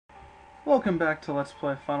Welcome back to Let's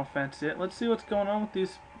Play Final Fantasy VIII. Let's see what's going on with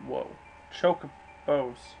these... Whoa.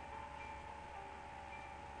 Chocobos.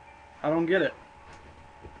 I don't get it.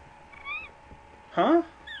 Huh?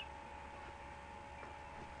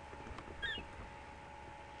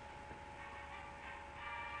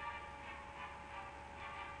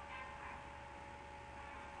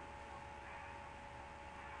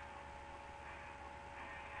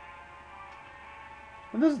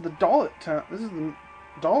 And this is the This is the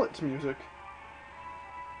Dalit music.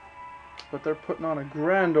 But they're putting on a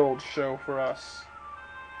grand old show for us.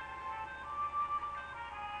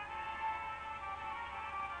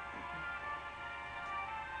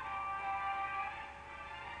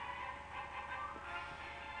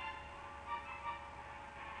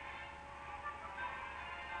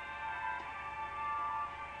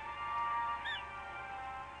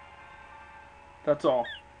 That's all.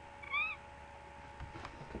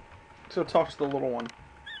 Let's go talk to the little one.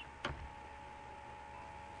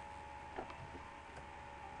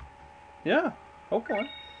 Yeah, hopefully.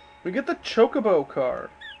 We get the Chocobo card.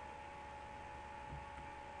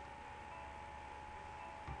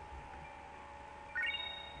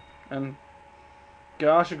 And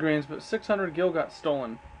gosh, agrees, but 600 gil got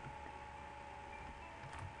stolen.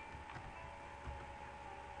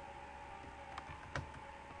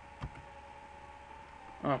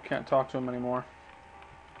 Oh, can't talk to him anymore.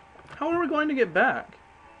 How are we going to get back?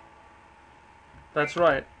 That's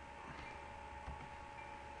right.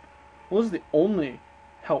 Well, this is the only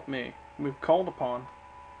help me we've called upon.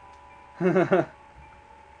 Because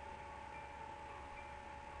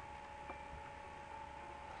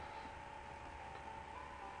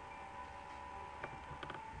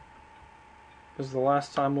the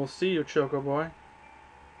last time we'll see you, Choco Boy.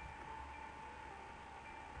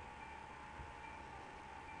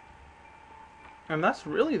 And that's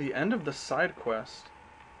really the end of the side quest.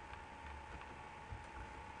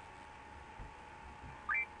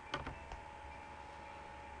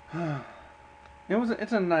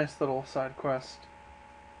 It's a nice little side quest.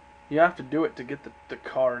 You have to do it to get the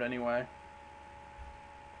card anyway.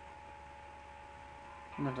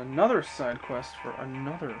 And there's another side quest for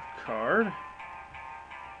another card.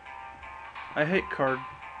 I hate card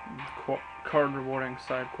rewarding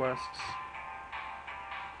side quests.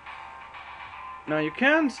 Now you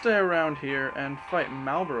can stay around here and fight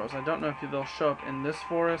Malboros. I don't know if they'll show up in this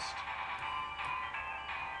forest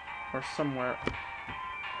or somewhere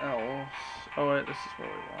else. Oh wait, this is where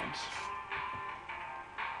we want.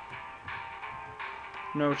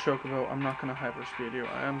 No, Chocobo, I'm not gonna hyperspeed you.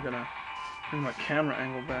 I am gonna bring my camera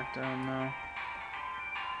angle back down now.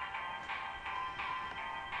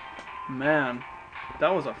 Man, that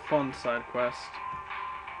was a fun side quest.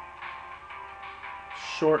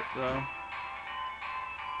 Short though.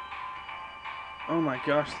 Oh my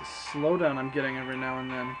gosh, the slowdown I'm getting every now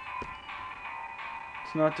and then.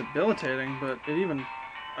 It's not debilitating, but it even...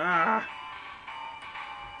 Ah!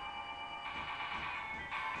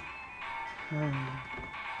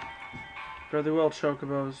 Fairly well,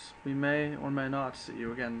 Chocobos. We may or may not see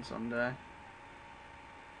you again someday.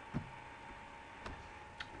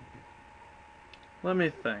 Let me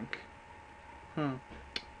think.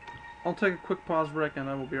 I'll take a quick pause break and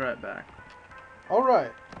I will be right back.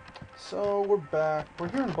 Alright, so we're back. We're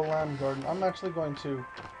here in Balam Garden. I'm actually going to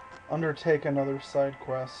undertake another side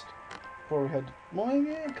quest before we head... Well,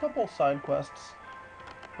 maybe a couple side quests.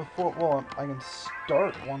 Well, I can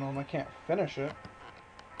start one of them. I can't finish it.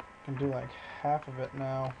 I can do like half of it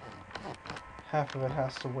now. Half of it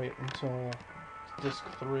has to wait until disc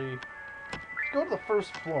 3. Let's go to the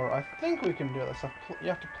first floor. I think we can do this. You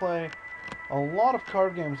have to play a lot of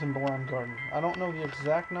card games in Balam Garden. I don't know the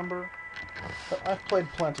exact number, but I've played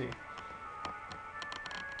plenty.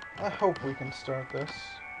 I hope we can start this.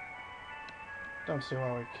 Don't see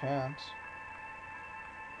why we can't.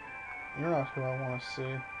 You're not who I want to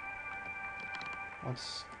see.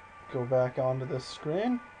 Let's go back onto this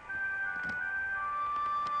screen.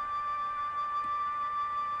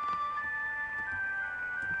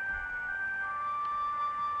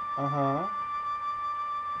 Uh-huh.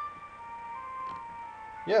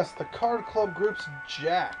 Yes, the card club group's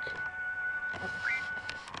Jack.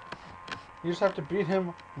 You just have to beat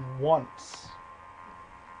him once.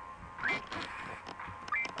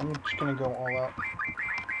 I'm just gonna go all out.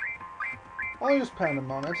 I'll use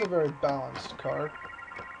Pandemonium. It's a very balanced card.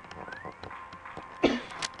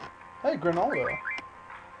 Hey, Grinaldo.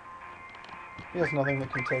 He has nothing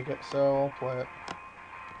that can take it, so I'll play it.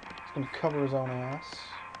 He's gonna cover his own ass.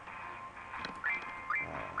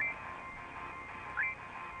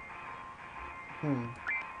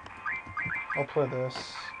 I'll play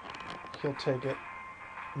this. He'll take it.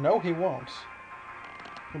 No, he won't.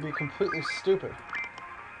 He'll be completely stupid.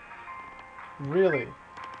 Really?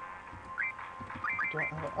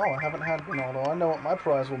 Oh, I haven't had Ronaldo. I know what my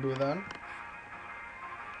prize will be then.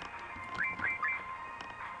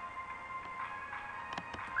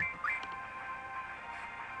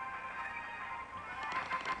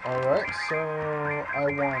 Alright, so I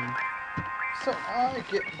won. So I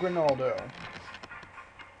get Ronaldo.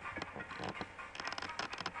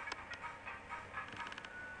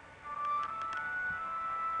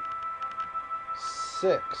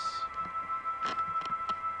 Six.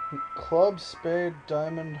 Club, spade,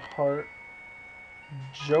 diamond, heart,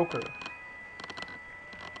 joker.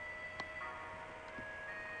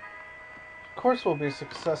 Of course we'll be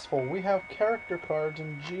successful. We have character cards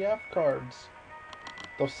and GF cards.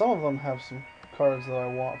 Though some of them have some cards that I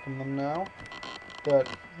want from them now. That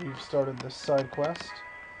we've started this side quest.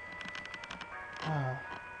 I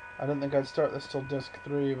didn't think I'd start this till disc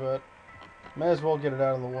 3, but may as well get it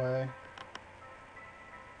out of the way.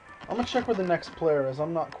 I'm gonna check where the next player is.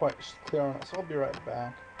 I'm not quite clear on it, so I'll be right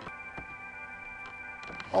back.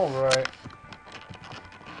 Alright.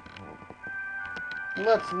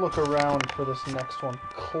 Let's look around for this next one.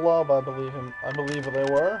 Club, I believe they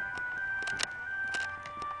were.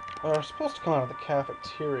 They're supposed to come out of the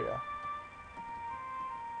cafeteria.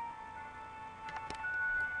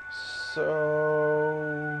 So...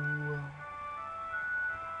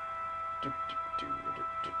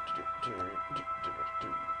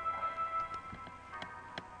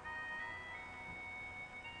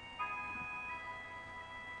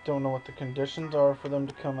 Don't know what the conditions are for them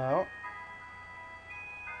to come out.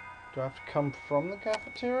 Do I have to come from the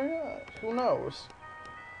cafeteria? Who knows?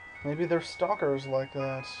 Maybe they're stalkers like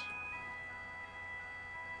that.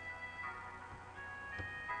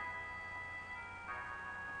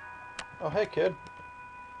 Oh, hey, kid.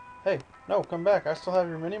 Hey, no, come back. I still have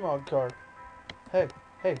your Minimog card. Hey,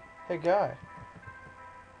 hey, guy.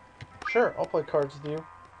 Sure, I'll play cards with you.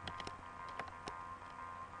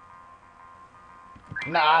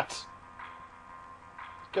 Not!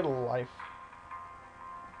 Get a life.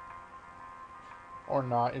 Or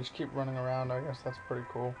not. You just keep running around. I guess that's pretty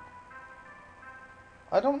cool.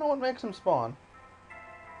 I don't know what makes him spawn.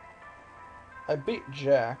 I beat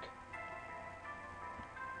Jack.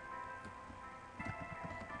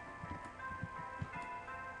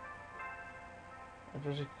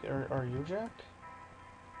 Are you Jack?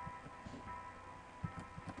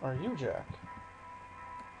 Are you Jack?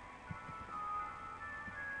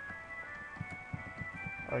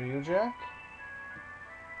 Are you Jack?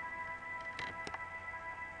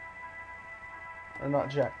 Or not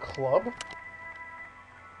Jack Club?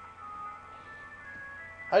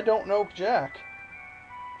 I don't know Jack.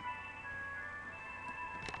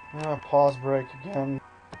 Pause break again.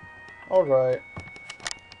 Alright.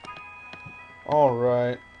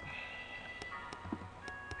 Alright.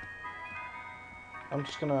 I'm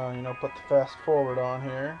just gonna, you know, put the fast forward on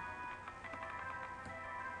here.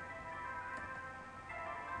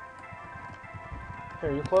 Hey,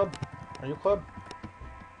 are you Club? Are you Club?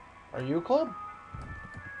 Are you Club?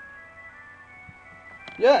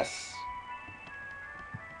 Yes!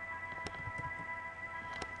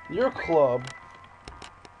 You're Club.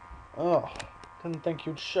 Ugh. Didn't think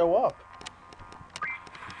you'd show up.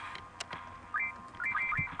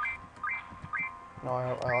 No, I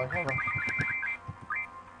have a...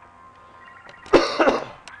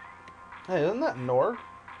 Hey, isn't that Norg?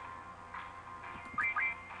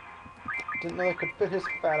 Didn't know they could fit his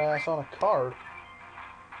fat ass on a card.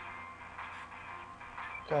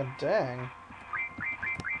 God dang.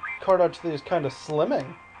 Card actually is kind of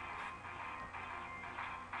slimming.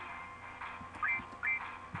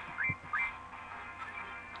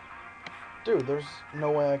 Dude, there's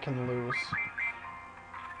no way I can lose.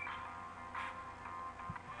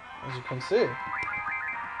 As you can see.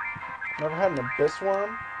 Never had an abyss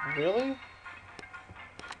worm? Really?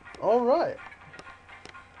 Alright.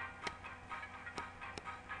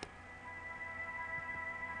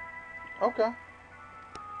 Okay.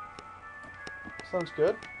 Sounds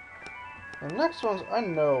good. The next ones, I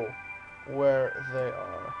know where they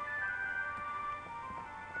are.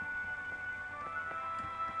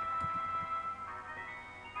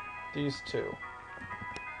 These two.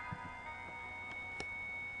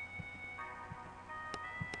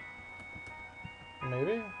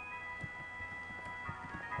 Maybe?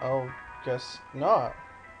 Oh, guess not.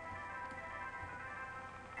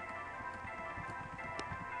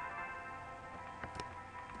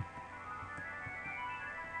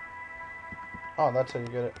 Oh, that's how you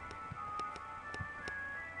get it.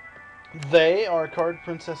 They are Card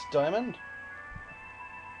Princess Diamond?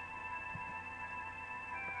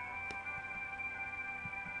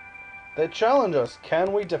 They challenge us.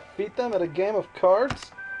 Can we defeat them at a game of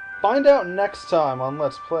cards? Find out next time on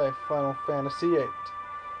Let's Play Final Fantasy VIII.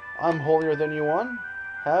 I'm Holier Than You One.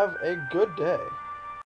 Have a good day.